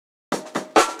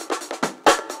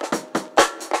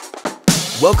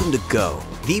Welcome to Go,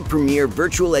 the premier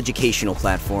virtual educational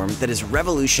platform that is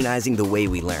revolutionizing the way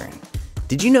we learn.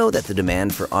 Did you know that the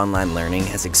demand for online learning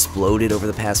has exploded over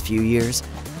the past few years?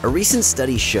 A recent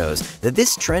study shows that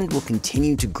this trend will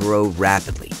continue to grow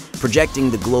rapidly, projecting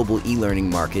the global e-learning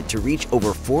market to reach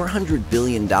over $400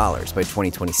 billion by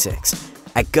 2026.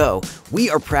 At Go, we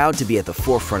are proud to be at the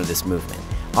forefront of this movement,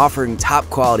 offering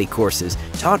top-quality courses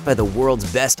taught by the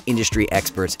world's best industry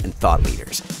experts and thought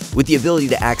leaders. With the ability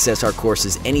to access our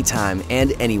courses anytime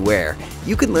and anywhere,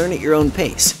 you can learn at your own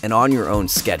pace and on your own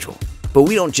schedule. But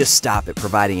we don't just stop at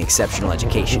providing exceptional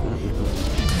education.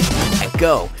 At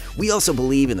Go, we also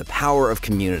believe in the power of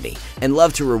community and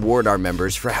love to reward our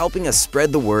members for helping us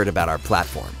spread the word about our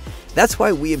platform. That's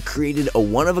why we have created a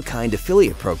one-of-a-kind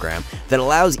affiliate program that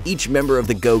allows each member of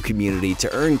the Go community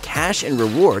to earn cash and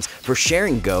rewards for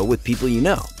sharing Go with people you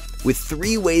know. With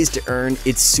 3 ways to earn,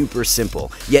 it's super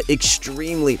simple, yet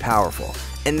extremely powerful.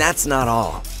 And that's not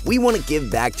all. We want to give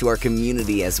back to our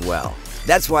community as well.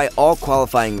 That's why all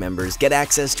qualifying members get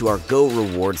access to our Go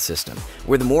reward system,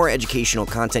 where the more educational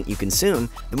content you consume,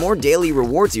 the more daily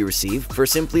rewards you receive for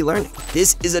simply learning.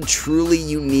 This is a truly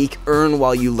unique earn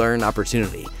while you learn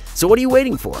opportunity. So what are you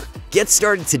waiting for? Get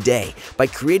started today by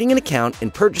creating an account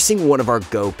and purchasing one of our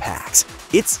Go packs.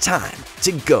 It's time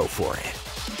to go for it.